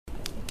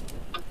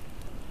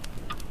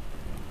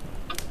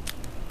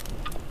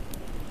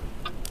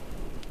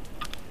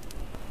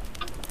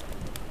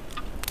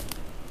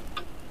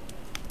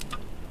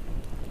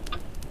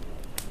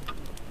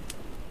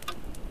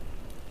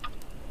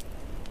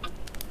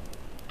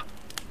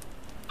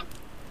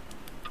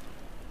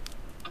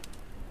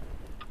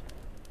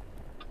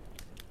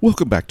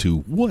Welcome back to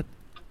What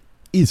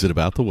Is It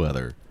About the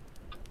Weather?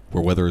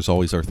 Where weather is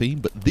always our theme,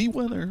 but the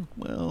weather,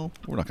 well,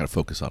 we're not going to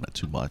focus on it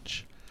too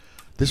much.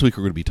 This week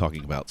we're going to be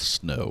talking about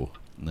snow.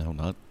 No,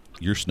 not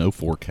your snow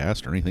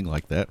forecast or anything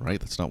like that, right?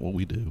 That's not what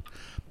we do.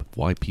 But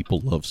why people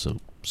love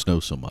snow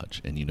so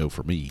much. And you know,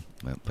 for me,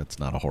 that's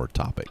not a hard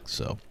topic.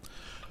 So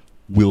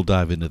we'll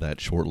dive into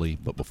that shortly.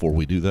 But before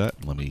we do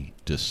that, let me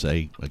just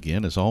say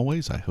again, as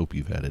always, I hope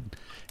you've had an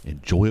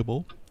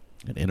enjoyable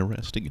and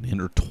interesting and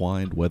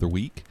intertwined weather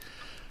week.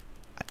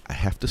 I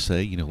have to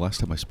say, last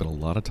time I spent a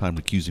lot of time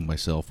accusing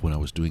myself when I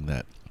was doing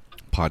that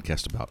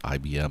podcast about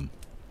IBM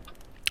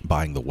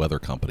buying the weather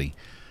company,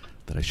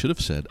 that I should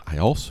have said I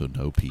also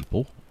know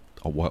people.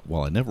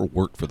 While I never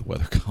worked for the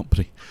weather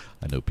company,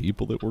 I know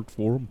people that worked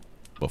for them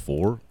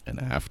before and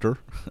after.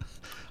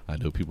 I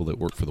know people that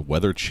work for the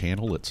Weather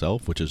Channel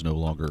itself, which is no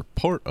longer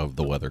part of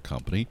the weather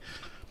company,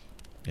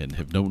 and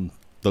have known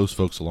those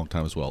folks a long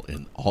time as well.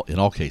 In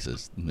all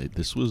cases,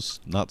 this was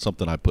not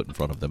something I put in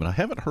front of them, and I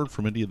haven't heard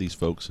from any of these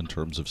folks in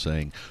terms of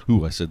saying,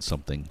 "Ooh, I said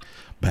something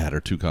bad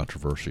or too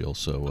controversial."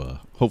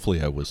 So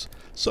hopefully, I was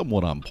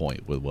somewhat on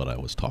point with what I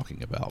was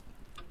talking about.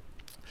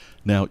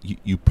 Now,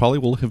 you probably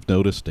will have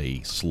noticed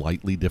a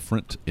slightly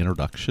different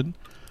introduction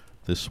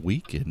this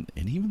week, and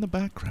even the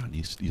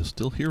background. You'll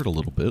still hear it a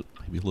little bit,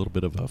 maybe a little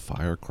bit of a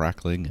fire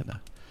crackling and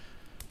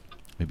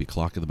maybe a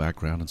clock in the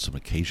background and some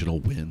occasional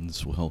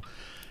winds. Well,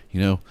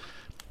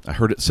 I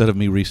heard it said of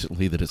me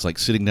recently that it's like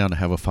sitting down to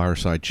have a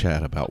fireside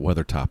chat about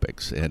weather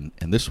topics. And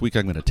this week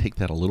I'm going to take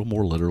that a little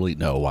more literally.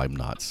 No, I'm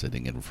not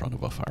sitting in front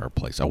of a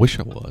fireplace. I wish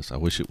I was. I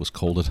wish it was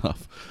cold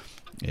enough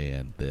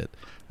and that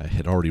I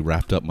had already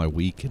wrapped up my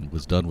week and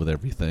was done with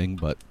everything.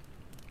 But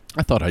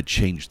I thought I'd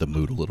change the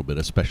mood a little bit,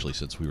 especially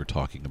since we were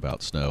talking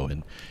about snow.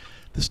 And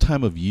this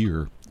time of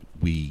year,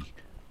 we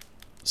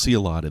see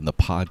a lot in the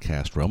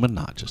podcast realm, and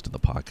not just in the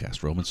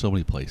podcast realm, in so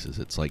many places.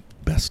 It's like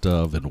best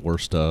of and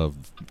worst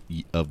of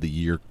the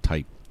year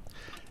type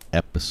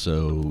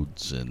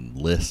episodes and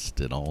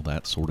list and all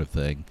that sort of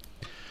thing.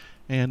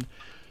 And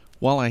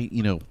while I'm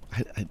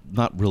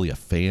not really a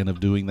fan of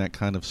doing that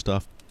kind of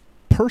stuff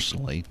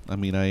personally, I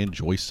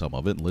enjoy some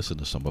of it and listen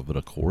to some of it,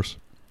 of course.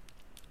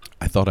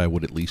 I thought I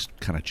would at least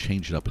kind of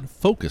change it up and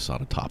focus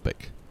on a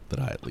topic that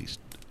I at least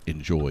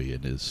enjoy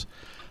and is,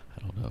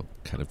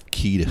 kind of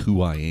key to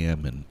who I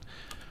am and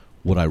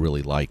what I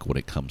really like when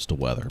it comes to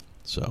weather.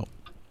 So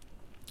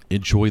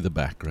enjoy the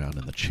background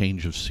and the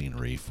change of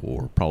scenery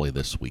for probably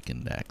this week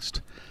and next.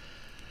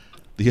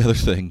 The other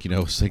thing, I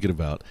was thinking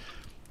about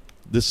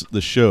the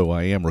show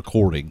I am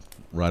recording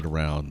right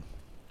around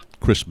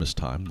Christmas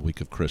time, the week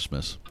of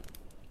Christmas.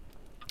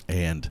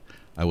 And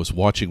I was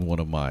watching one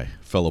of my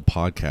fellow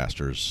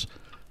podcasters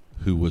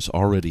who was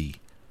already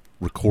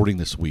recording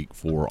this week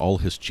for all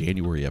his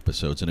January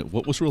episodes, and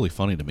what was really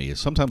funny to me is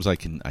sometimes I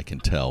can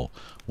tell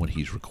when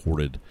he's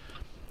recorded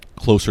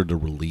closer to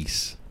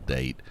release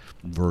date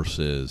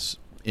versus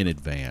in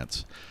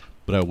advance.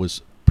 But I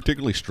was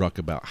particularly struck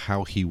about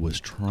how he was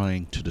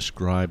trying to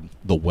describe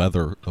the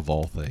weather of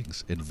all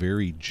things in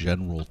very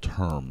general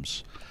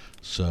terms.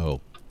 So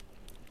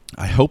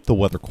I hope the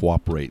weather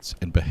cooperates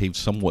and behaves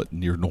somewhat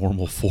near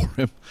normal for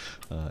him,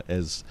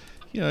 as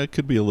it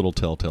could be a little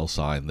telltale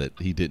sign that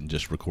he didn't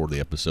just record the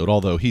episode,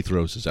 although he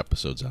throws his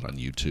episodes out on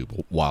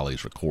YouTube while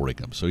he's recording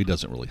them, so he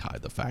doesn't really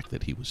hide the fact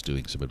that he was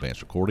doing some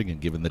advanced recording, and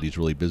given that he's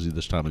really busy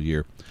this time of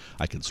year,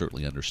 I can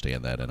certainly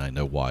understand that, and I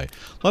know why a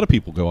lot of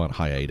people go on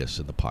hiatus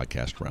in the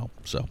podcast realm.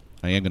 So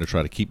I am going to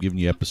try to keep giving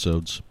you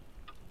episodes.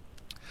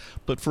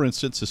 But for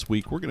instance, this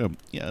week, we're not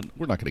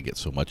going to get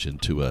so much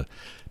into a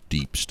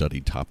deep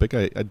studied topic.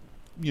 I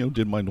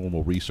did my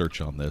normal research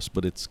on this,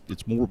 but it's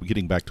more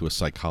getting back to a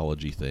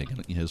psychology thing.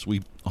 And as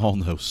we all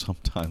know,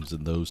 sometimes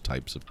in those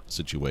types of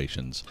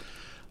situations,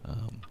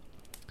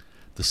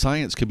 the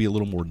science can be a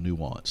little more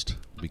nuanced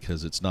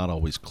because it's not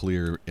always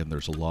clear, and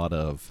there's a lot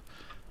of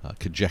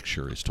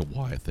conjecture as to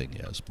why a thing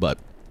is. But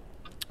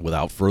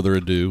without further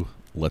ado,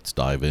 let's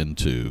dive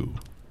into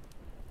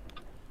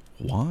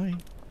why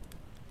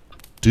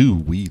do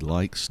we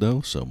like snow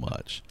so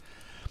much?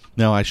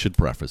 Now, I should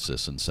preface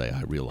this and say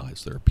I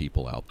realize there are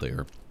people out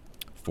there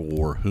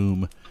for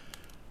whom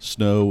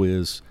snow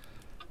is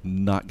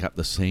not got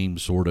the same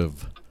sort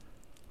of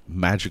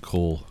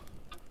magical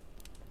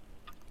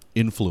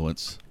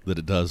influence that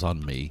it does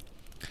on me.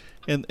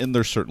 And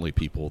there's certainly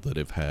people that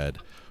have had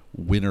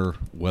winter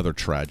weather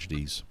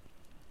tragedies.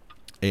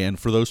 And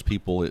for those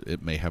people,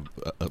 it may have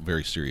a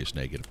very serious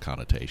negative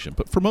connotation.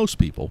 But for most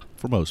people,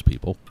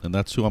 and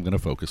that's who I'm going to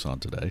focus on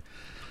today,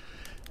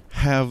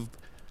 have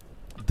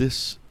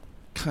this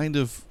kind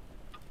of,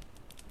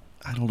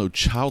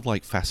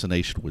 childlike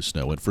fascination with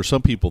snow. And for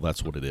some people,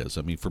 that's what it is.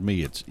 For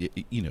me, it's,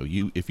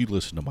 if you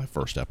listen to my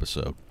first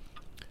episode,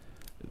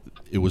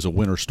 it was a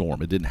winter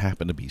storm. It didn't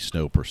happen to be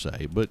snow per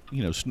se, but,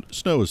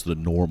 snow is the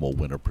normal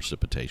winter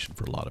precipitation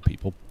for a lot of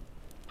people.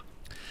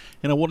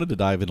 And I wanted to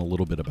dive in a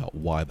little bit about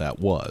why that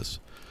was.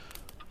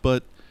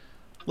 But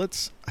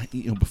let's,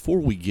 before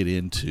we get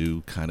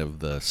into kind of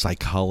the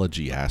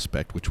psychology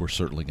aspect, which we're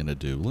certainly going to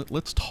do,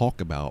 let's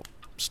talk about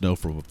snow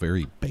from a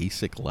very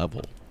basic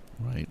level.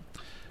 right?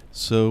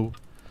 So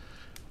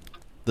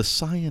the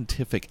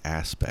scientific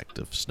aspect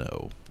of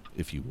snow,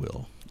 if you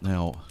will.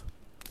 Now,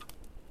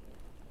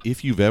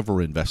 if you've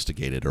ever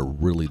investigated or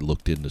really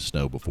looked into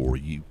snow before,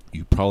 you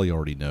probably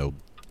already know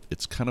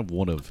it's kind of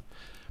one of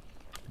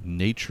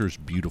nature's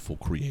beautiful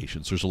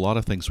creations. There's a lot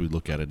of things we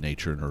look at in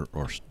nature and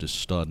are just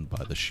stunned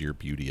by the sheer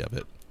beauty of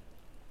it.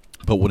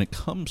 But when it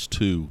comes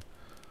to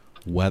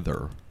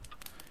weather,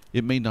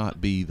 it may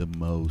not be the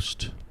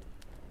most,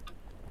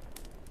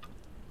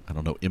 I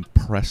don't know,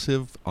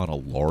 impressive on a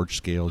large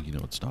scale. You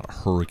know, it's not a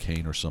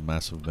hurricane or some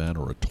massive event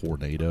or a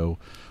tornado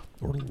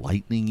or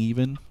lightning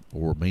even,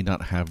 or may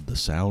not have the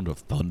sound of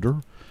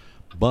thunder.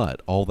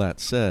 But all that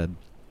said,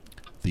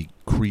 the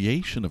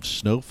creation of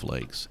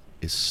snowflakes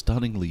is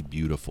stunningly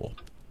beautiful.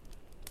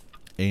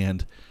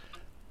 And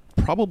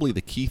probably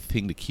the key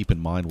thing to keep in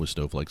mind with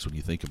snowflakes when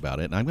you think about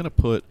it, and I'm going to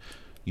put,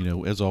 you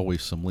know, as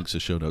always, some links to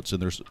show notes.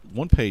 And there's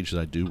one page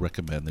that I do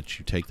recommend that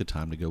you take the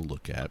time to go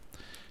look at.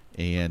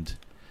 And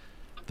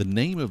the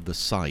name of the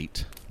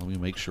site, let me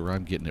make sure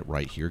I'm getting it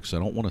right here because I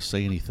don't want to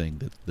say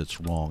anything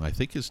that's wrong. I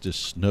think it's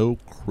just Snow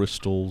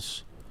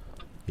Crystals.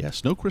 Yeah,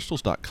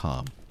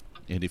 snowcrystals.com.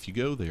 And if you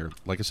go there,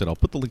 like I said, I'll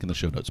put the link in the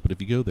show notes, but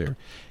if you go there,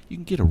 you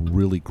can get a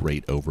really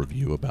great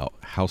overview about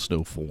how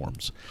snow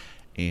forms.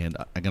 And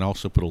I can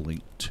also put a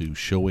link to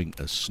showing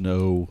a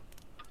snow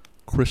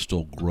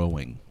crystal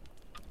growing.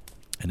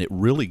 And it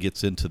really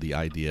gets into the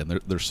idea, and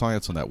there's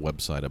science on that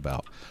website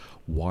about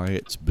why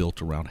it's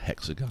built around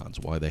hexagons,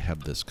 why they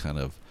have this kind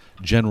of,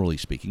 generally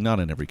speaking, not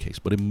in every case,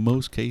 but in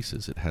most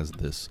cases, it has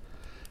this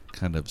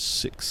kind of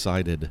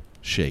six-sided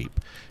shape.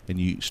 And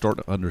you start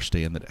to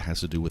understand that it has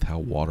to do with how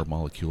water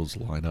molecules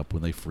line up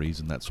when they freeze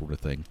and that sort of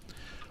thing.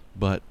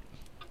 But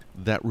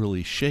that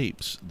really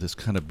shapes this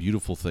kind of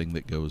beautiful thing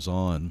that goes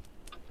on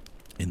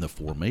in the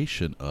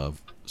formation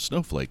of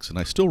snowflakes. And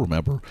I still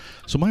remember,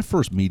 so my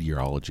first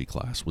meteorology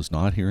class was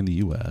not here in the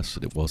U.S.,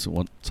 and it wasn't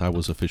once I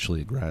was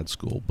officially in grad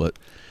school, but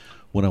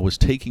when I was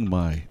taking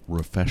my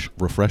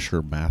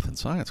refresher math and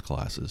science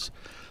classes,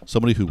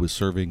 somebody who was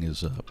serving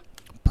as a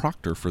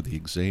proctor for the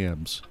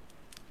exams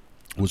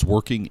was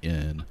working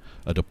in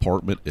a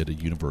department at a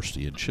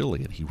university in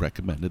Chile, and he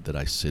recommended that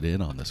I sit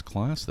in on this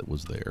class that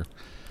was there.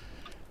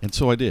 And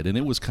so I did, and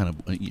it was kind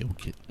of, you know,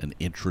 an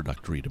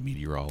introductory to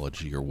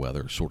meteorology or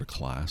weather sort of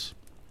class.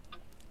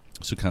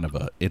 So kind of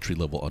a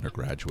entry-level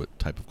undergraduate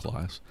type of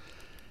class.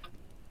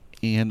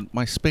 And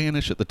my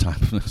Spanish at the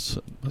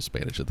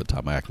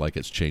time, I act like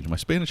it's changed. My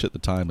Spanish at the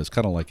time is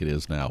kind of like it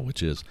is now,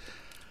 which is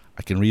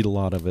I can read a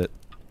lot of it,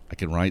 I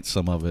can write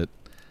some of it,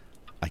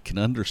 I can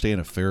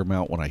understand a fair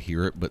amount when I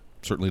hear it, but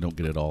certainly don't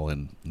get it all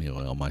in, you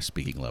know, on my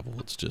speaking level.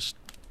 It's just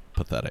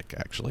pathetic,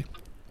 actually.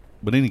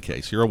 But in any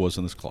case, here I was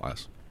in this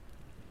class.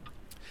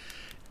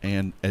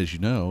 And as you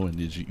know, and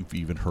as you've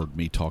even heard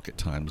me talk at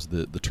times,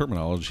 the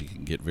terminology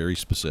can get very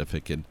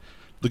specific. And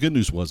the good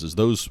news is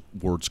those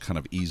words kind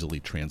of easily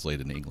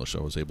translate into English, so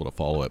I was able to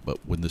follow it. But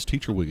when this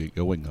teacher would get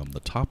going on the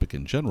topic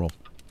in general,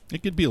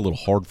 it could be a little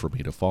hard for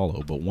me to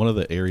follow. But one of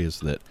the areas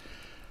that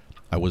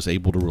I was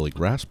able to really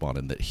grasp on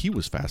and that he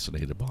was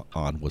fascinated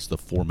on was the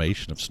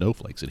formation of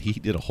snowflakes. And he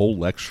did a whole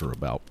lecture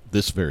about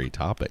this very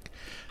topic,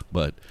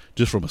 but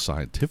just from a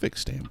scientific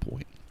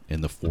standpoint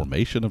and the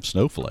formation of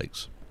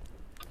snowflakes.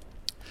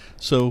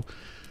 So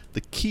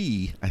the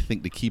key, I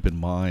think, to keep in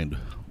mind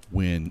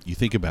when you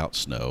think about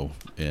snow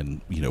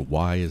and, you know,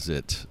 why is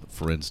it,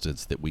 for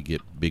instance, that we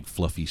get big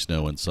fluffy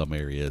snow in some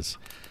areas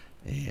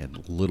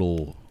and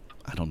little,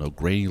 I don't know,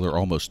 granular,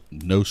 almost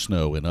no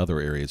snow in other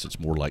areas. It's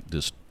more like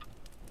just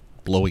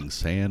blowing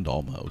sand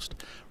almost.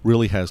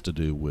 Really has to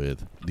do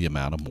with the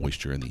amount of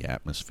moisture in the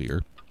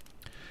atmosphere.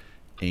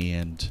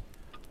 And,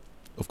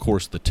 of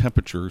course, the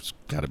temperature's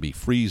got to be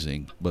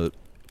freezing, but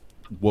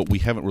what we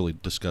haven't really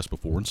discussed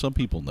before, and some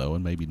people know,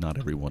 and maybe not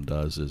everyone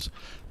does, is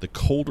the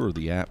colder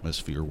the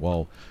atmosphere,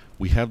 while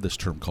we have this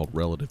term called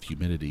relative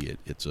humidity,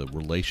 it's a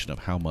relation of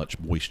how much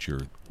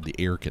moisture the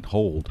air can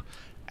hold,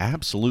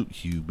 absolute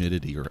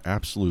humidity or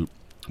absolute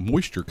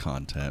moisture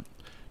content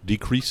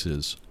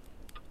decreases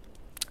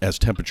as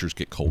temperatures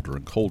get colder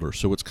and colder.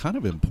 So it's kind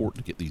of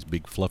important to get these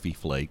big fluffy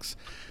flakes,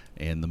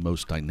 and the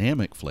most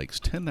dynamic flakes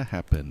tend to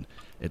happen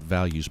at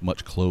values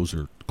much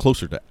closer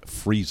to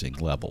freezing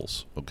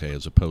levels, okay,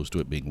 as opposed to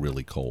it being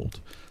really cold.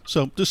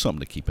 So just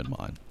something to keep in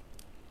mind.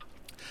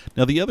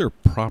 Now, the other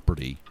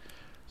property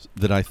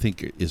that I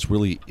think is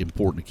really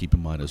important to keep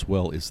in mind as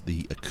well is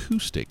the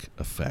acoustic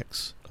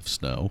effects of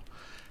snow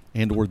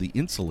and or the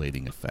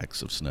insulating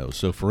effects of snow.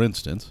 So, for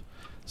instance,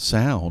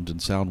 sound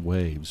and sound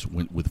waves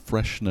with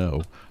fresh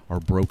snow are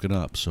broken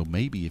up. So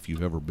maybe if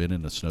you've ever been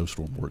in a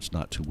snowstorm where it's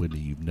not too windy,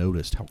 you've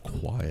noticed how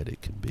quiet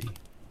it can be.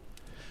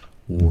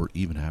 Or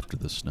even after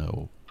the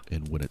snow,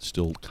 and when it's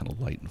still kind of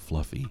light and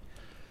fluffy,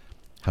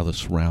 how the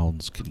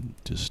surrounds can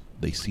just,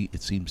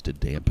 it seems to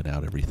dampen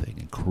out everything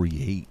and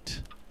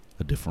create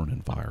a different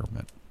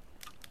environment.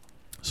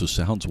 So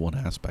sound's one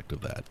aspect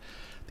of that.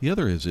 The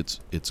other is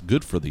it's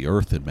good for the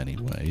earth in many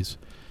ways.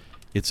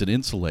 It's an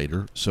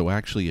insulator, so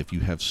actually if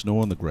you have snow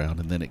on the ground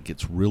and then it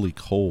gets really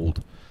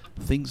cold,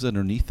 things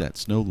underneath that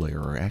snow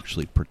layer are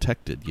actually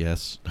protected.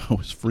 Yes, snow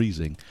is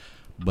freezing,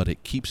 but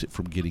it keeps it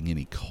from getting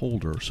any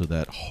colder, so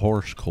that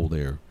harsh cold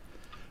air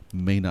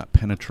may not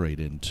penetrate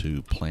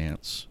into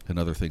plants and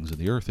other things in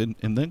the earth.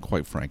 And then,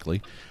 quite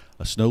frankly,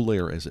 a snow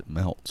layer, as it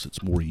melts,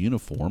 it's more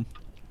uniform,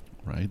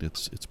 right?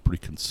 It's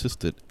pretty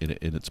consistent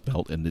in its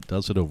melt, and it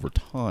does it over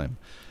time.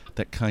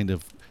 That kind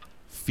of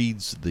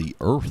feeds the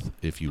earth,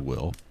 if you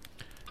will,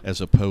 as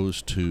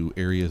opposed to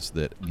areas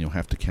that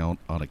have to count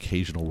on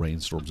occasional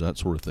rainstorms, that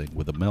sort of thing.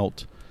 With a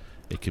melt,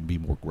 it can be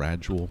more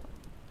gradual.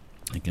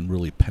 It can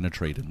really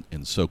penetrate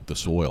and soak the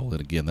soil. And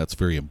again, that's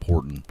very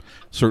important,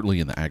 certainly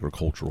in the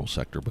agricultural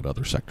sector, but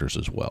other sectors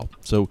as well.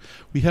 So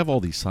we have all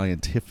these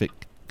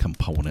scientific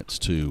components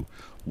to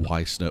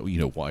why snow,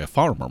 why a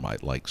farmer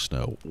might like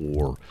snow,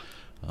 or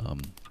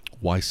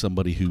why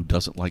somebody who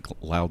doesn't like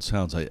loud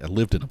sounds. I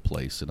lived in a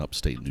place in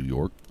upstate New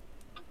York,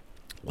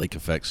 lake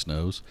effect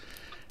snows,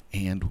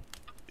 and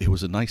it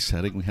was a nice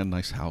setting. We had a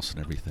nice house and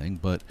everything,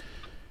 but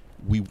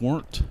we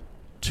weren't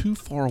too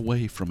far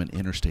away from an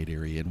interstate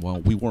area, and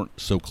while we weren't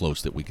so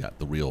close that we got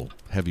the real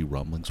heavy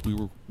rumblings, we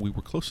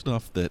were close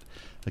enough that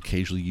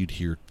occasionally you'd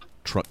hear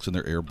trucks and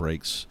their air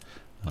brakes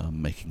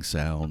making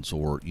sounds,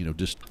 or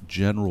just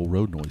general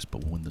road noise.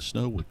 But when the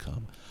snow would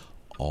come,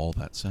 all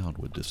that sound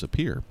would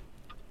disappear,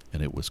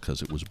 and it was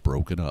because it was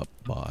broken up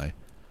by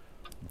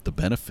the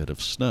benefit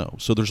of snow.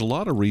 So there's a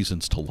lot of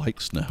reasons to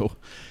like snow,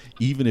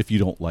 even if you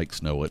don't like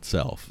snow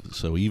itself.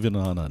 So even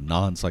on a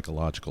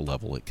non-psychological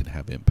level, it can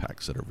have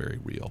impacts that are very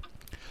real.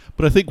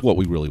 But I think what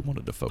we really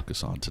wanted to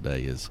focus on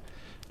today is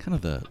kind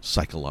of the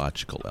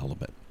psychological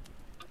element.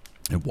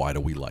 And why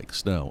do we like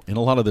snow? And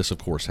a lot of this, of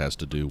course, has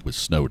to do with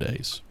snow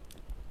days.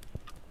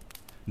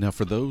 Now,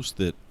 for those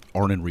that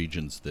aren't in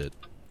regions that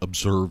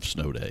observe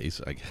snow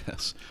days, I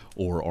guess,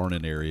 or aren't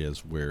in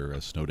areas where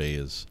a snow day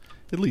is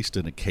at least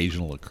an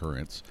occasional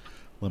occurrence,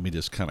 let me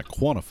just kind of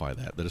quantify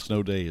that a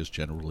snow day is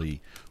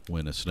generally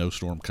when a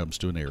snowstorm comes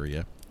to an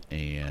area,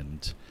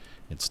 and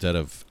instead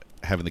of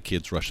having the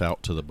kids rush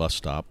out to the bus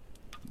stop,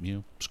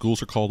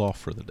 schools are called off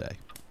for the day,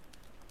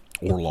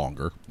 or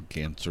longer. It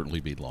can certainly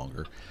be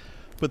longer.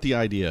 But the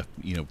idea,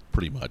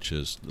 pretty much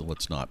is,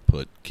 let's not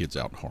put kids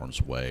out in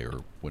harm's way,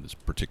 or when it's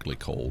particularly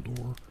cold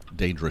or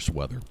dangerous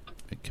weather.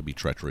 It can be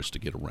treacherous to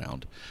get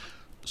around.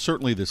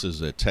 Certainly this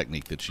is a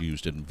technique that's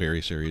used in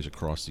various areas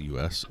across the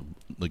U.S.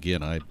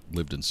 Again, I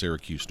lived in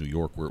Syracuse, New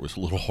York, where it was a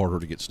little harder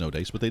to get snow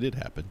days, but they did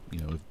happen,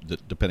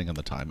 depending on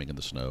the timing of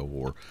the snow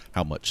or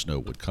how much snow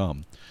would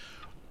come,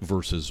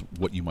 versus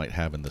what you might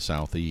have in the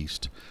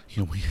Southeast.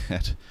 We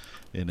had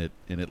in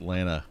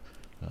Atlanta,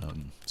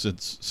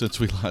 since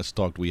we last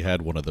talked, we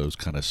had one of those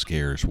kind of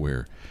scares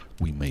where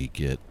we may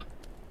get,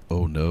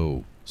 oh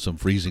no, some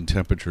freezing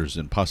temperatures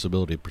and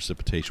possibility of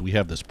precipitation. We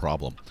have this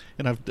problem,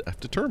 and I've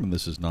determined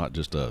this is not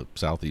just a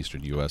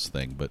southeastern U.S.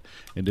 thing, but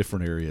in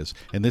different areas,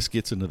 and this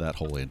gets into that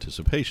whole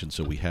anticipation.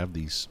 So we have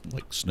these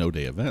like snow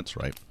day events,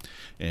 right?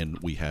 And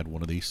we had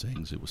one of these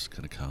things. It was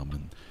going to come,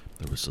 and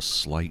there was a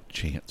slight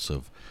chance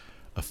of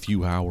a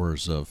few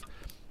hours of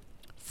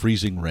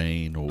freezing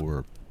rain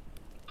or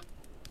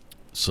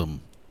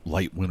some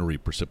light wintry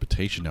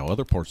precipitation. Now,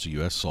 other parts of the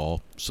U.S. saw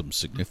some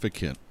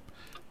significant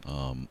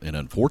and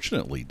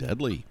unfortunately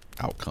deadly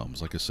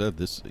outcomes. Like I said,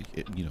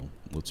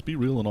 let's be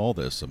real in all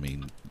this. I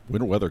mean,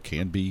 winter weather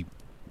can be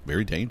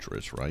very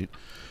dangerous, right?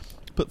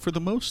 But for the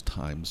most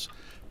times,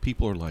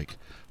 people are like,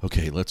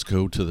 okay, let's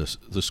go to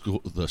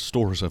the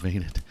stores. I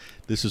mean,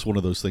 this is one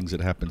of those things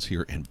that happens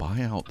here, and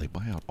they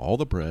buy out all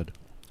the bread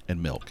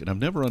and milk. And I've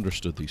never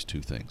understood these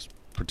two things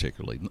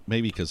particularly.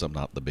 Maybe because I'm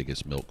not the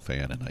biggest milk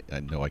fan, and I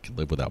know I can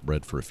live without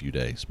bread for a few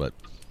days, but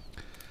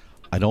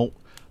I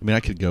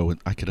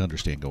could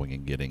understand going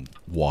and getting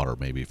water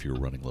maybe if you were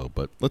running low,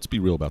 but let's be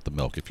real about the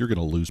milk. If you're going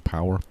to lose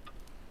power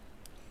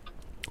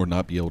or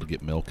not be able to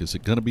get milk, is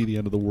it going to be the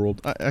end of the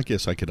world? I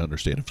guess I can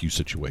understand a few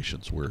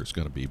situations where it's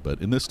going to be, but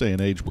in this day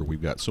and age where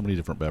we've got so many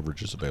different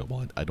beverages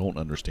available, I don't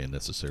understand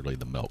necessarily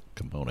the milk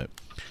component.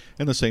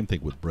 And the same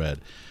thing with bread.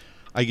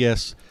 I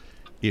guess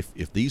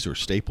if these are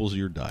staples of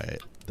your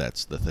diet,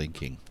 that's the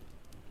thinking.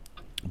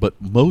 But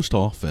most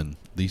often,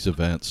 these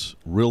events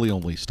really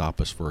only stop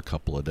us for a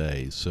couple of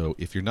days. So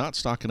if you're not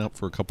stocking up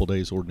for a couple of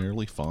days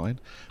ordinarily, fine.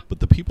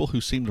 But the people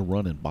who seem to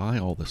run and buy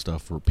all this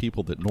stuff are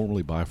people that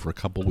normally buy for a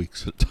couple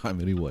weeks at a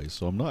time anyway.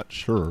 So I'm not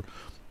sure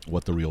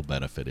what the real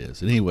benefit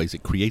is. And anyways,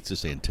 it creates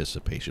this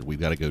anticipation. We've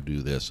got to go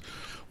do this.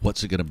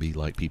 What's it going to be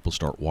like? People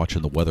start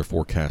watching the weather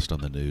forecast on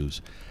the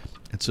news.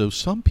 And so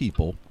some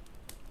people,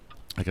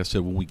 like I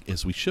said,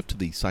 as we shift to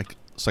the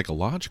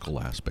psychological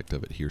aspect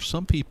of it here,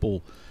 some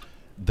people,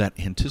 that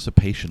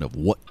anticipation of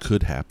what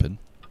could happen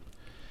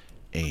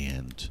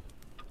and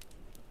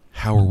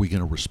how are we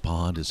going to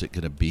respond, is it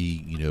going to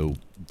be,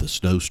 the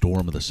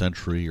snowstorm of the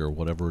century or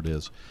whatever it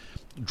is,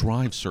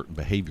 drives certain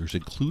behaviors,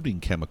 including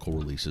chemical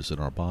releases in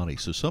our body.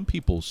 So some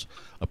people's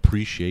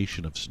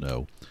appreciation of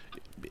snow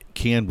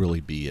can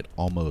really be at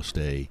almost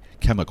a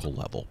chemical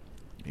level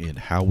in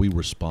how we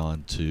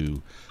respond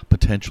to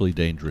potentially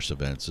dangerous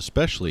events,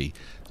 especially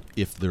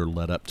if they're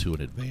led up to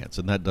in advance.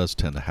 And that does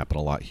tend to happen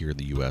a lot here in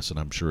the U.S., and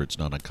I'm sure it's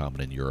not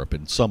uncommon in Europe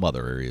and some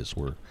other areas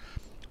where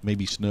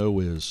maybe snow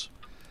is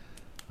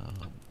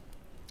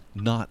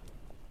not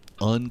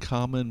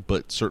uncommon,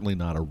 but certainly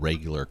not a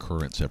regular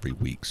occurrence every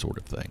week sort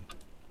of thing.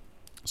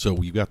 So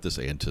we've got this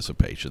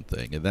anticipation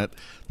thing, and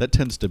that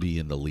tends to be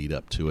in the lead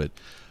up to it.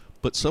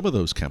 But some of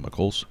those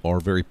chemicals are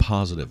very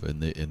positive,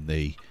 and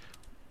they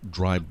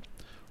drive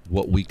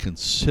what we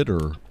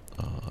consider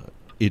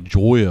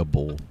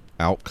enjoyable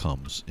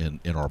outcomes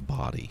in our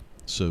body.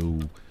 So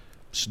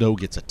snow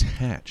gets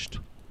attached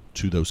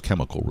to those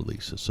chemical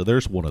releases. So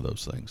there's one of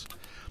those things.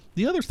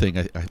 The other thing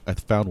I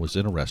found was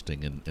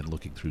interesting in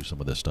looking through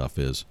some of this stuff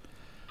is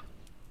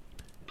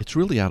it's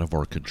really out of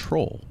our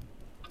control.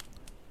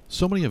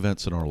 So many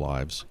events in our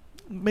lives,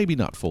 maybe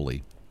not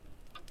fully,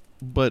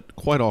 but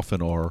quite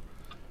often are,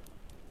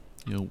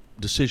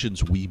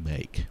 decisions we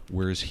make.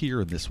 Whereas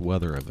here in this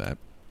weather event,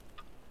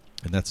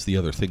 and that's the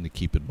other thing to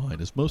keep in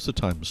mind, is most of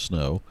the time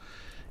snow,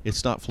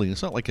 it's not fleeting.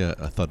 It's not like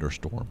a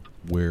thunderstorm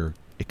where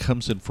it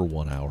comes in for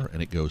 1 hour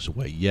and it goes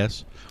away.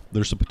 Yes,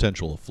 there's a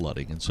potential of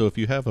flooding. And so if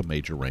you have a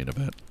major rain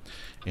event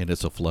and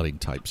it's a flooding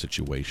type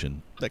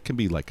situation, that can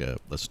be like a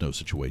snow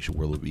situation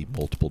where there'll be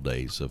multiple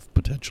days of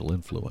potential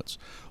influence,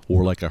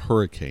 or like a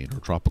hurricane or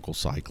tropical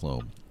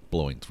cyclone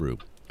blowing through.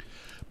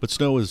 But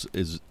snow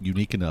is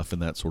unique enough in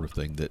that sort of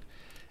thing that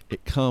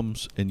it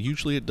comes, and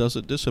usually it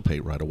doesn't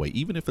dissipate right away.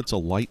 Even if it's a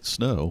light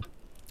snow,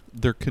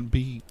 there can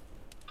be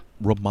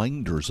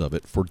reminders of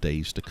it for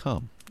days to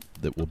come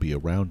that will be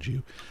around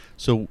you.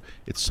 So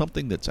it's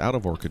something that's out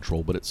of our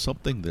control, but it's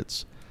something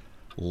that's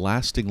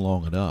lasting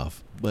long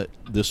enough. But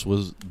this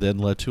was then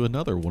led to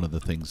another one of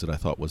the things that I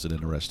thought was an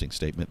interesting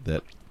statement,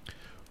 that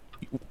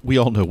we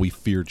all know we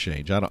fear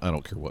change. I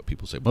don't care what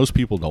people say. Most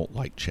people don't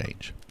like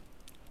change.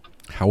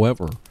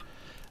 However,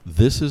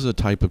 this is a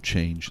type of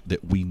change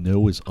that we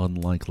know is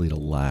unlikely to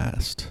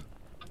last,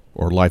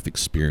 or life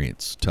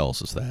experience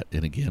tells us that.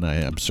 And again,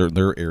 I'm certain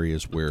there are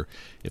areas where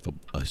if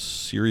a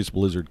serious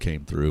blizzard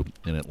came through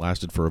and it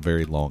lasted for a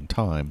very long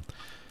time,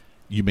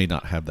 you may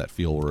not have that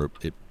feel, or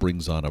it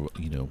brings on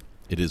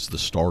it is the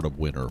start of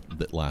winter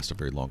that lasts a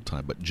very long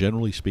time. But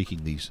generally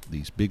speaking,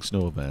 these big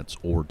snow events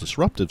or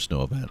disruptive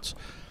snow events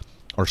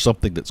are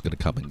something that's going to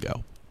come and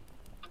go.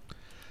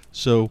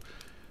 So,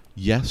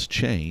 yes,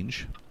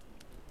 change,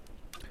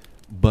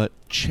 but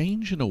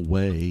change in a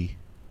way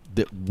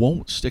that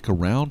won't stick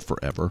around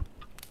forever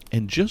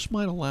and just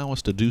might allow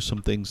us to do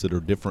some things that are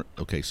different.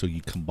 Okay, so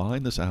you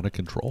combine this out of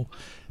control,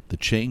 the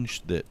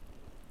change that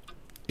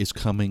is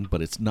coming,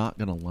 but it's not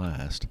going to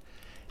last.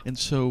 And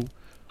so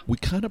we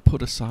kind of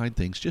put aside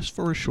things just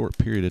for a short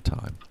period of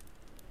time.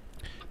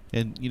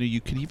 And,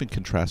 you can even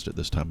contrast it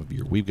this time of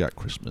year. We've got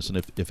Christmas,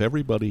 and if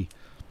everybody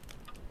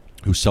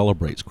who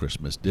celebrates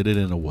Christmas did it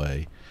in a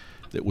way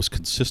that was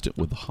consistent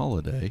with the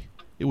holiday,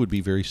 it would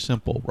be very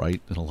simple,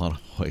 right? In a lot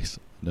of ways.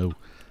 No,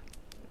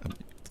 I'm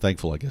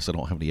thankful, I guess, I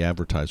don't have any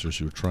advertisers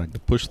who are trying to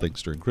push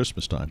things during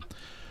Christmas time.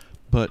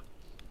 But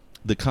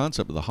the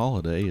concept of the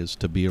holiday is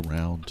to be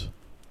around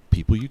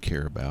people you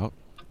care about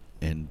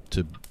and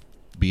to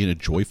be in a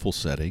joyful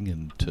setting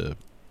and to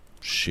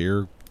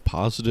share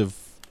positive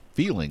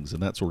feelings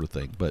and that sort of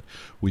thing. But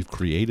we've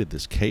created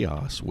this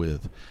chaos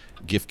with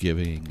gift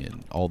giving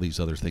and all these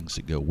other things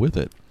that go with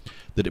it,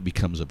 that it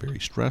becomes a very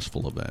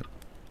stressful event.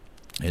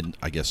 And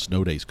I guess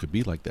snow days could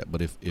be like that.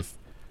 But if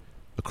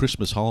a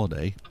Christmas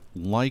holiday,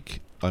 like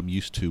I'm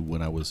used to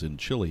when I was in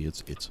Chile,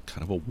 it's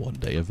kind of a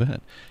one-day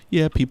event.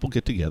 Yeah, people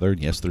get together,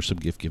 and yes, there's some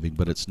gift giving,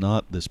 but it's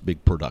not this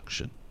big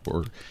production.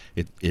 Or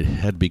it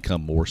had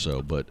become more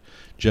so, but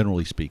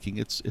generally speaking,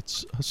 it's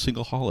a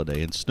single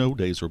holiday, and snow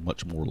days are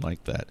much more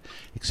like that,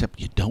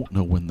 except you don't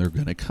know when they're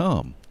going to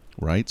come,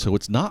 right? So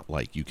it's not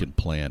like you can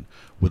plan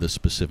with a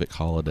specific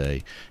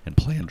holiday and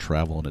plan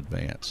travel in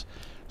advance.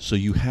 So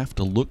you have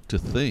to look to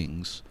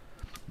things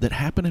that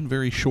happen in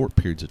very short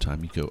periods of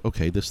time. You go,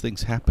 okay, this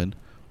thing's happened.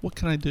 What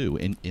can I do?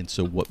 And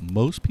so what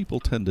most people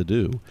tend to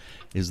do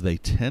is they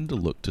tend to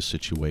look to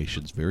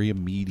situations very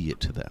immediate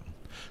to them.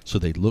 So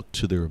they look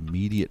to their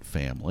immediate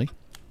family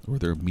or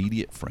their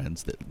immediate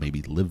friends that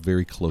maybe live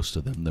very close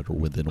to them, that are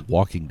within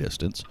walking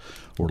distance.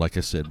 Or like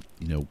I said,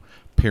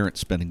 parents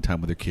spending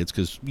time with their kids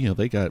because,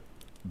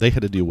 they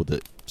had to deal with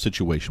a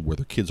situation where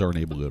their kids aren't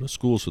able to go to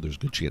school, so there's a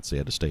good chance they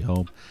had to stay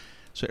home.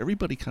 So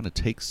everybody kind of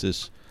takes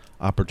this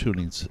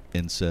opportunity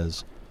and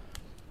says,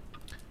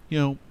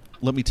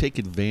 let me take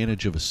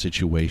advantage of a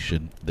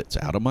situation that's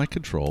out of my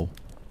control.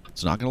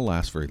 It's not going to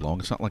last very long.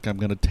 It's not like I'm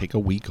going to take a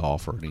week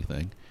off or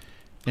anything.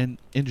 And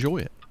enjoy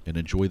it and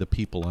enjoy the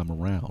people I'm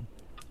around.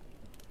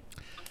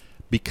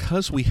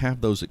 Because we have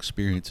those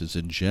experiences,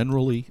 and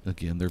generally,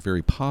 again, they're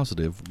very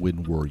positive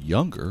when we're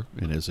younger.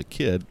 And as a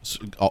kid,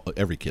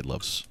 every kid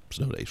loves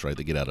snow days, right?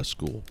 They get out of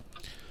school.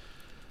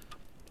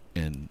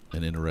 And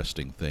an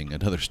interesting thing,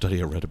 another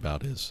study I read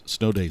about is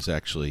snow days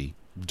actually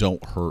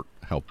don't hurt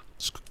how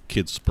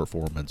kids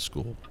perform in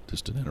school.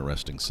 Just an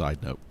interesting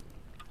side note.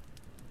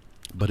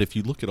 But if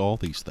you look at all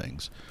these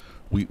things,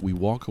 we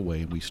walk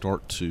away and we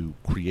start to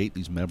create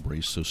these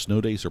memories. So snow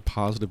days are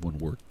positive when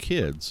we're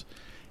kids,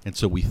 and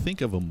so we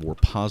think of them more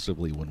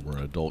positively when we're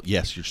an adult.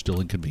 Yes, you're still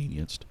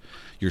inconvenienced.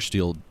 You're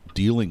still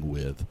dealing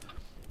with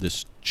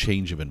this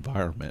change of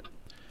environment,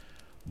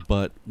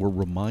 but we're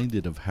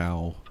reminded of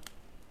how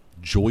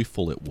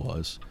joyful it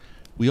was.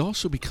 We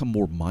also become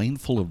more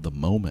mindful of the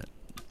moment,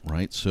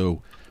 right?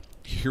 So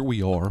here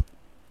we are.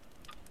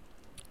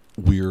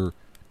 We're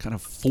kind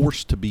of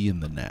forced to be in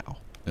the now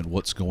and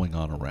what's going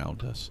on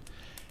around us.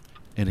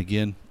 And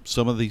again,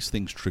 some of these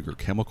things trigger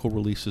chemical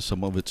releases.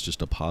 Some of it's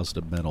just a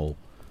positive mental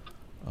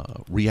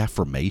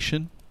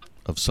reaffirmation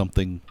of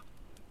something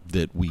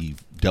that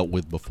we've dealt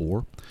with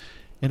before.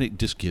 And it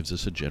just gives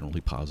us a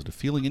generally positive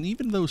feeling. And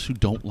even those who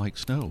don't like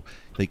snow,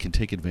 they can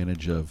take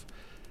advantage of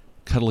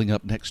cuddling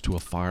up next to a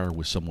fire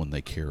with someone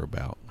they care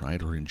about,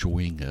 right? Or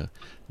enjoying a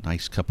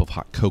nice cup of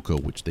hot cocoa,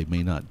 which they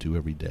may not do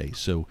every day.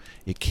 So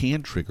it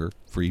can trigger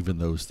for even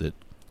those that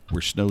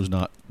where snow's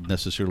not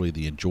necessarily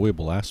the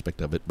enjoyable aspect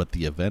of it, but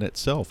the event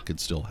itself can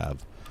still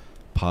have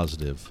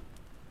positive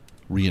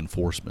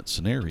reinforcement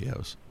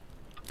scenarios.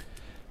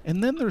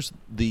 And then there's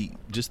the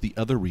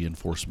other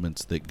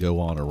reinforcements that go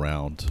on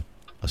around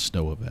a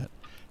snow event.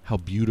 How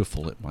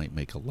beautiful it might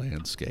make a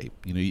landscape.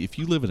 You know, if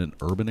you live in an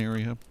urban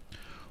area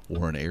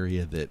or an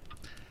area that,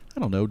 I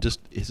don't know, just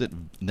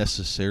isn't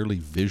necessarily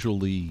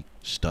visually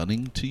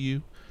stunning to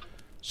you,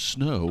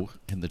 snow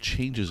and the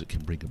changes it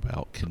can bring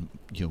about can,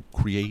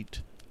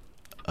 create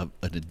an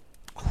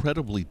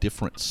incredibly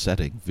different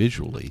setting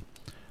visually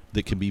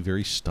that can be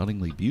very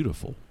stunningly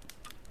beautiful.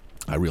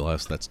 I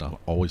realize that's not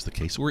always the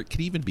case, or it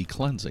can even be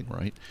cleansing,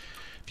 right?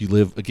 If you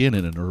live, again,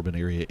 in an urban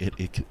area,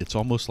 it's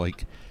almost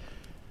like,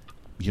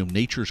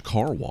 nature's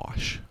car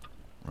wash,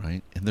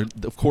 right? And there,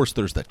 of course,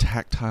 there's the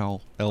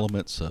tactile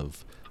elements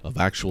of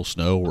actual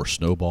snow or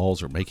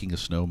snowballs or making a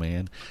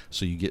snowman.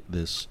 So you get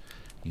this,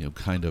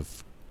 kind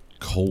of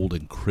cold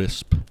and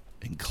crisp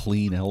and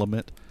clean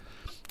element.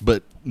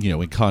 But,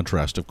 in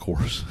contrast, of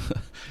course,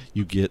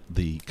 you get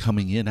the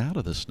coming in out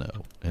of the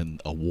snow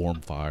and a warm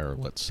fire,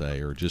 let's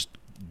say, or just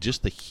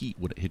the heat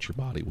when it hits your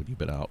body when you've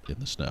been out in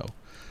the snow.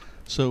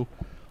 So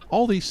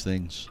all these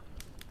things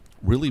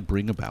really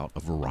bring about a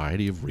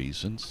variety of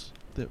reasons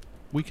that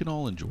we can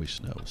all enjoy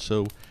snow.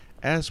 So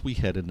as we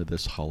head into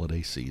this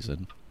holiday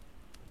season,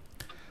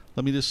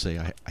 let me just say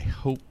I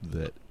hope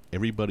that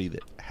everybody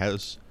that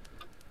has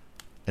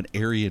an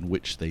area in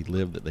which they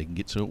live that they can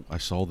get to. I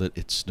saw that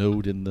it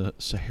snowed in the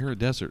Sahara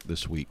Desert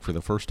this week for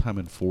the first time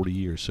in 40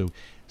 years. So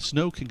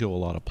snow can go a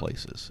lot of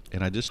places.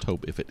 And I just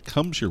hope if it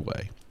comes your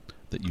way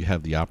that you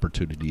have the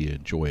opportunity to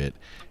enjoy it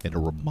and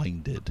are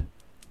reminded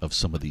of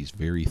some of these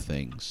very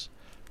things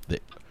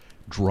that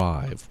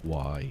drive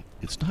why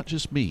it's not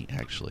just me,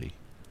 actually,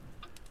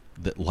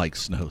 that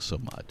likes snow so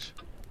much.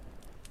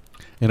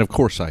 And of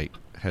course, I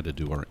had to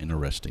do our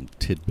interesting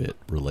tidbit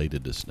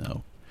related to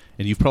snow.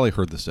 And you've probably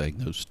heard the saying,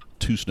 those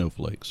two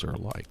snowflakes are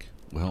alike.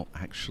 Well,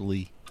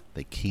 actually,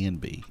 they can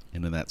be.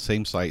 And in that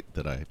same site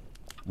that I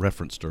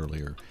referenced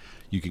earlier,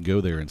 you can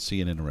go there and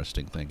see an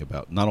interesting thing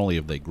about not only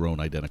have they grown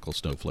identical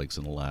snowflakes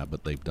in the lab,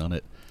 but they've done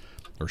it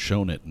or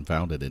shown it and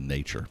found it in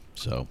nature.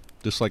 So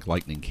just like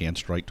lightning can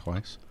strike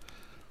twice,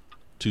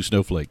 two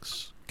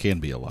snowflakes can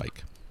be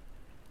alike.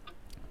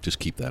 Just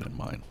keep that in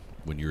mind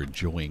when you're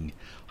enjoying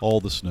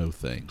all the snow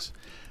things.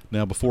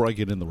 Now, before I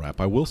get in the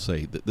wrap, I will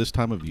say that this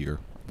time of year,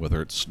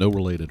 whether it's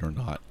snow-related or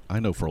not, I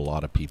know for a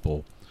lot of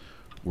people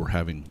we're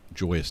having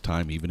joyous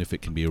time, even if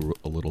it can be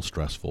a little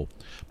stressful.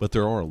 But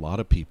there are a lot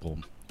of people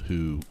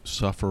who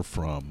suffer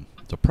from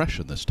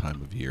depression this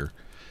time of year,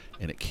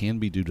 and it can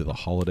be due to the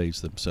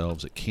holidays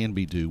themselves. It can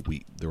be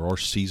there are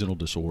seasonal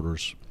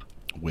disorders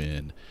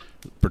when,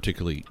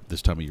 particularly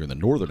this time of year in the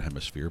northern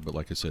hemisphere, but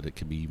like I said, it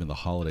can be even the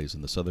holidays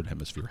in the southern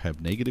hemisphere,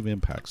 have negative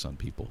impacts on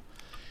people.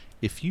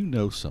 If you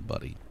know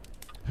somebody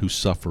who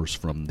suffers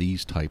from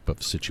these type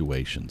of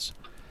situations,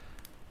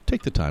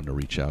 take the time to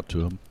reach out to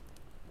them.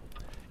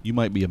 You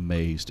might be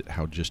amazed at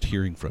how just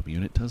hearing from you,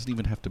 and it doesn't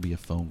even have to be a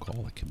phone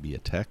call. It can be a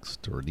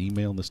text or an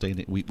email in this day and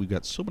age. We've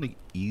got so many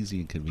easy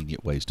and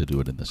convenient ways to do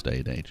it in this day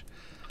and age.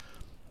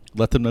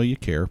 Let them know you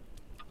care.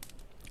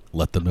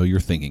 Let them know you're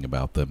thinking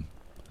about them.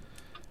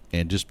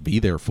 And just be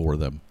there for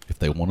them if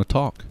they want to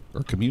talk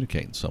or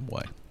communicate in some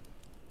way.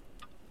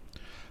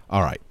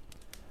 All right.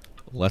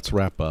 Let's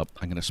wrap up.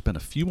 I'm going to spend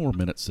a few more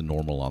minutes than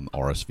normal on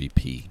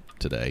RSVP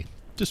today,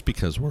 just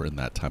because we're in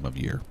that time of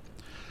year.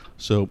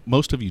 So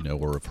most of you know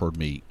or have heard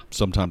me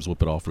sometimes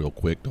whip it off real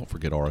quick. Don't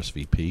forget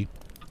RSVP.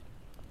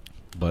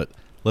 But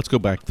let's go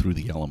back through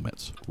the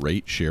elements.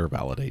 Rate, share,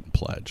 validate, and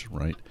pledge,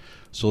 right?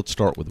 So let's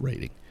start with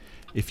rating.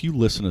 If you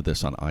listen to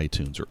this on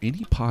iTunes or any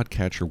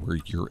podcatcher where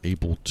you're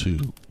able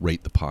to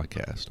rate the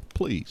podcast,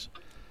 please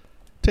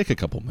take a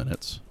couple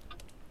minutes,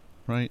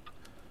 right?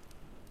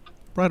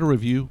 Write a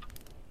review.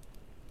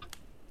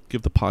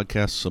 Give the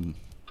podcast some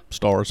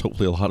stars,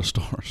 hopefully a lot of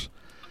stars.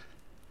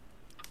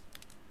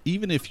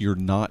 Even if you're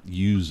not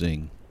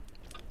using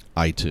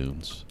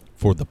iTunes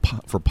for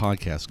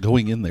podcasts,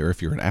 going in there,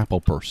 if you're an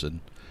Apple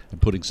person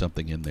and putting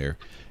something in there,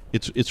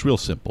 it's real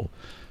simple.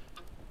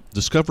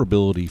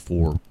 discoverability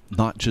for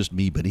not just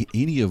me, but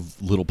any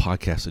of little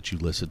podcasts that you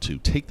listen to.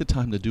 Take the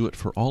time to do it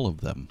for all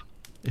of them.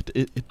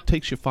 It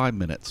takes you 5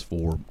 minutes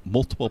for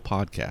multiple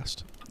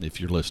podcasts if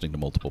you're listening to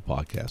multiple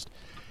podcasts,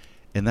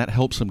 and that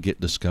helps them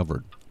get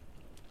discovered.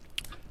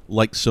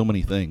 Like so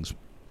many things,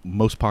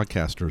 most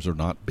podcasters are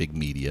not big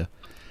media,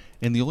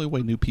 and the only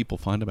way new people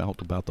find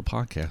out about the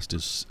podcast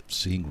is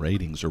seeing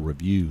ratings or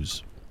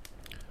reviews,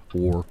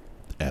 or,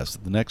 as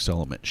the next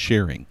element,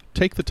 sharing.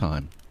 Take the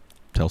time,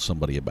 tell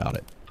somebody about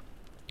it.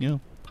 You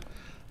know,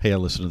 hey, I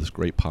listened to this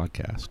great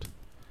podcast.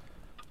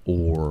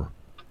 Or,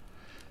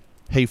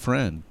 hey,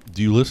 friend,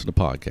 do you listen to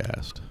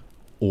podcasts?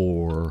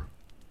 Or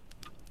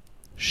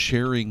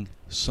sharing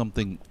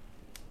something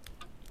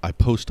I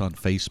post on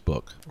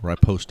Facebook or I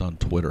post on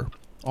Twitter.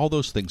 All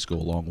those things go a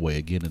long way,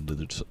 again, into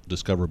the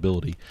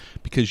discoverability,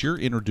 because you're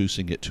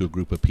introducing it to a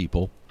group of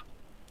people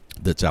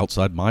that's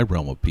outside my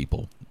realm of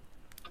people.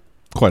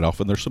 Quite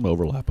often there's some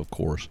overlap, of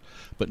course,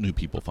 but new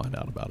people find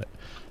out about it.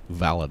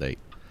 Validate.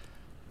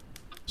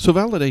 So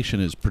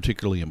validation is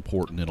particularly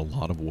important in a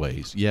lot of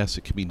ways. Yes,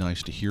 it can be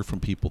nice to hear from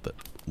people that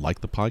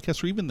like the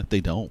podcast, or even that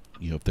they don't,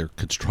 if they're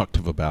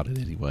constructive about it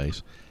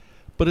anyways.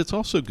 But it's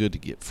also good to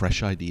get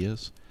fresh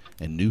ideas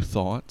and new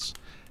thoughts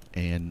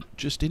and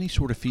just any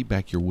sort of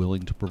feedback you're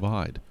willing to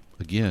provide.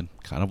 Again,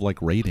 kind of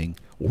like rating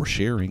or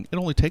sharing, it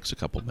only takes a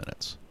couple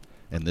minutes.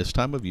 And this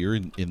time of year,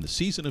 in the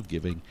season of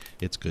giving,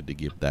 it's good to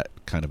give that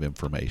kind of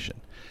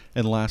information.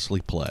 And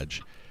lastly,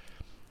 pledge.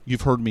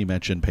 You've heard me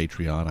mention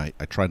Patreon.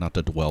 I try not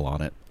to dwell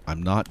on it.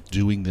 I'm not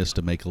doing this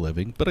to make a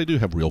living, but I do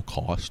have real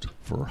cost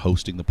for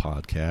hosting the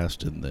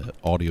podcast and the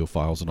audio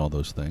files and all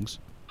those things.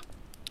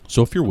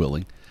 So if you're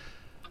willing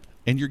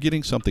and you're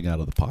getting something out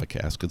of the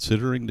podcast,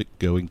 considering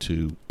going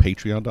to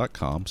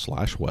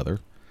patreon.com/weather,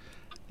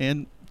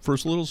 and for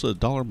as little as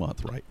 $1 a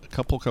month, right, a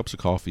couple cups of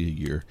coffee a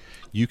year,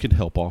 you can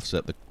help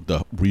offset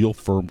the real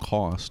firm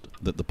cost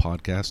that the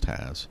podcast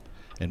has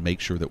and make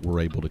sure that we're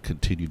able to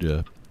continue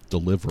to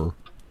deliver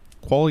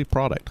quality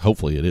product.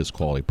 Hopefully it is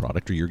quality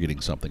product, or you're getting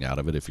something out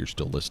of it if you're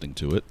still listening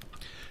to it.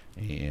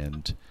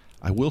 And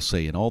I will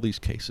say in all these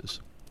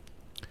cases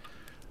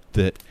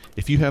that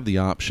if you have the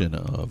option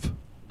of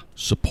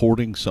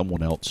supporting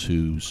someone else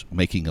who's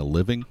making a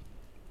living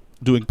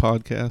doing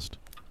podcast,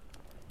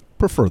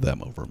 prefer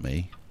them over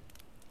me,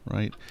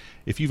 right?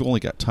 If you've only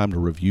got time to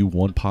review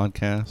one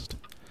podcast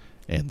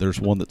and there's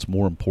one that's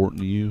more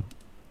important to you,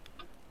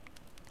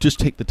 just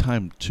take the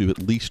time to at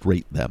least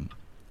rate them.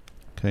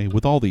 Okay,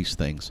 with all these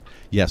things,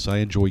 yes, I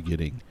enjoy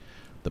getting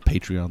the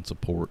Patreon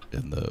support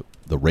and the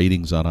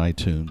ratings on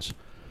iTunes,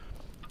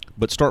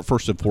 but start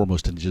first and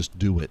foremost and just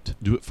do it.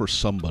 Do it for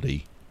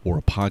somebody, or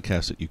a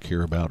podcast that you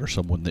care about, or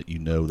someone that you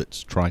know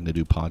that's trying to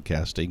do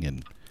podcasting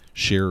and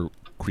share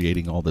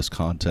creating all this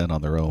content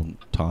on their own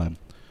time.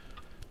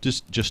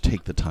 Just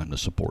take the time to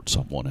support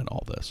someone in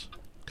all this.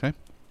 Okay?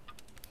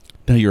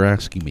 Now you're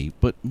asking me,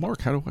 but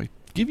Mark, how do I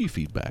give you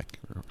feedback?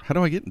 Or how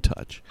do I get in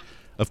touch?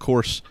 Of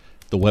course,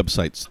 the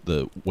website's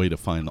the way to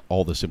find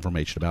all this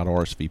information about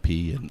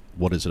RSVP and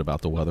what is it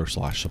about the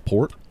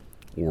weather/support,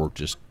 or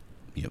just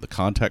the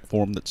contact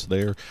form that's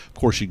there. Of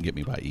course, you can get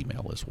me by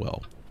email as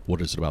well. What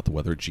is it about the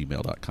weather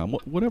 @gmail.com.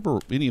 Whatever,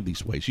 any of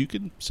these ways. You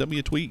can send me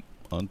a tweet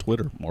on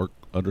Twitter,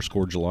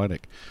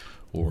 Mark_Jelinek,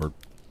 or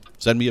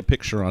send me a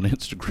picture on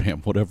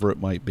Instagram, whatever it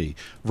might be.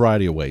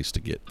 Variety of ways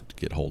to get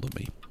hold of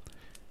me.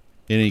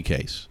 In any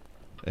case,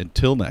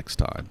 until next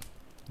time,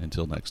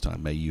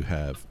 may you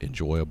have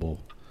enjoyable,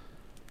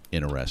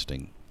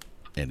 interesting,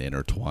 and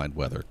intertwined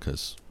weather,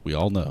 because we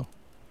all know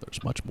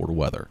there's much more to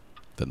weather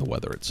than the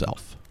weather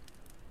itself.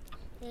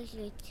 There's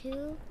your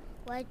 2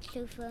 White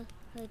Sofa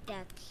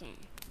production.